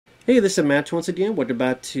Hey, this is Matt once again. Welcome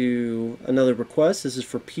back to another request. This is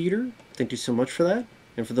for Peter. Thank you so much for that.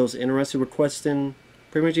 And for those interested in requesting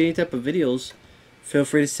pretty much any type of videos, feel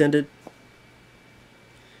free to send it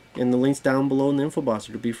in the links down below in the info box.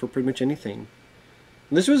 It'll be for pretty much anything.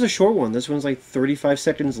 And this was a short one. This one's like 35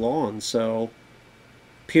 seconds long. So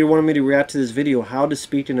Peter wanted me to react to this video, how to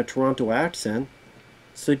speak in a Toronto accent.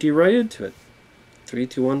 So get right into it. 3,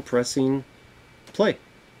 2, 1, pressing play.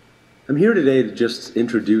 I'm here today to just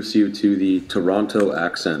introduce you to the Toronto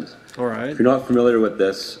accent. All right. If you're not familiar with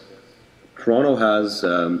this, Toronto has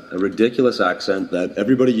a ridiculous accent that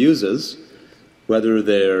everybody uses, whether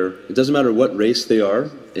it doesn't matter what race they are.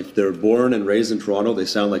 If they're born and raised in Toronto, they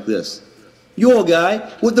sound like this. Yo, guy,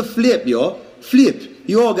 what the flip, yo? Flip.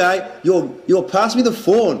 Yo, guy, yo, pass me the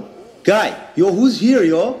phone. Guy, yo, who's here,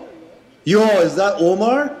 yo? Yo, is that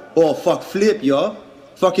Omar? Oh, fuck, flip, yo.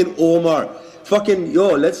 Fucking Omar. Fucking,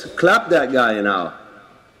 yo, let's clap that guy now.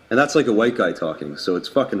 And that's like a white guy talking, so it's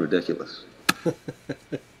fucking ridiculous.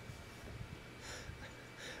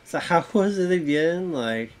 So how was it again?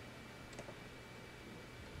 Like,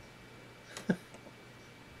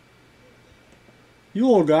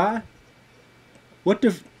 yo, guy, what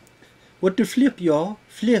the flip, y'all?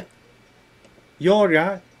 Flip. Yo,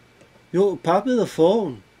 guy, yo, pop me the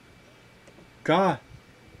phone. Guy,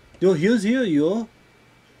 yo, here's here, yo.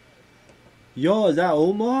 Yo, is that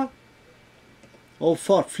Omar? Oh,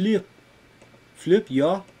 fuck, flip. Flip,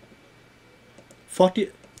 yo. Fuck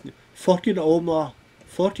it. Fucking Omar.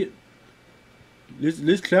 Fuck it.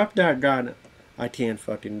 Let's clap that guy. I can't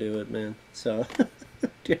fucking do it, man. So,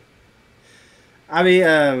 I mean,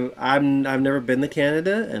 I've never been to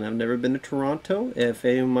Canada, and I've never been to Toronto. If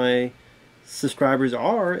any of my subscribers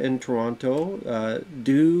are in Toronto,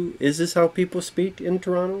 is this how people speak in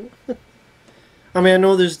Toronto? I mean, I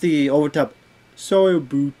know there's the overtop, sorry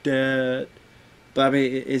about that, but I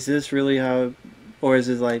mean, is this really how, or is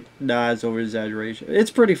it like, nah, it's over exaggeration?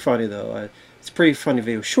 It's pretty funny though. It's a pretty funny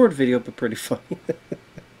video, short video, but pretty funny.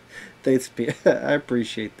 Thanks, Pete. I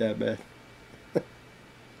appreciate that, man.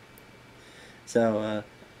 So,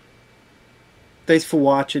 thanks for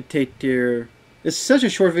watching. Take care. It's such a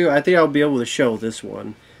short video. I think I'll be able to show this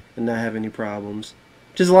one and not have any problems.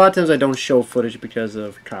 Just a lot of times I don't show footage because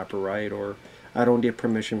of copyright or I don't get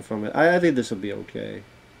permission from it. I think this will be okay.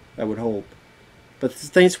 I would hope. But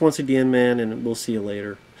thanks once again, man, and we'll see you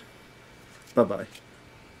later. Bye-bye.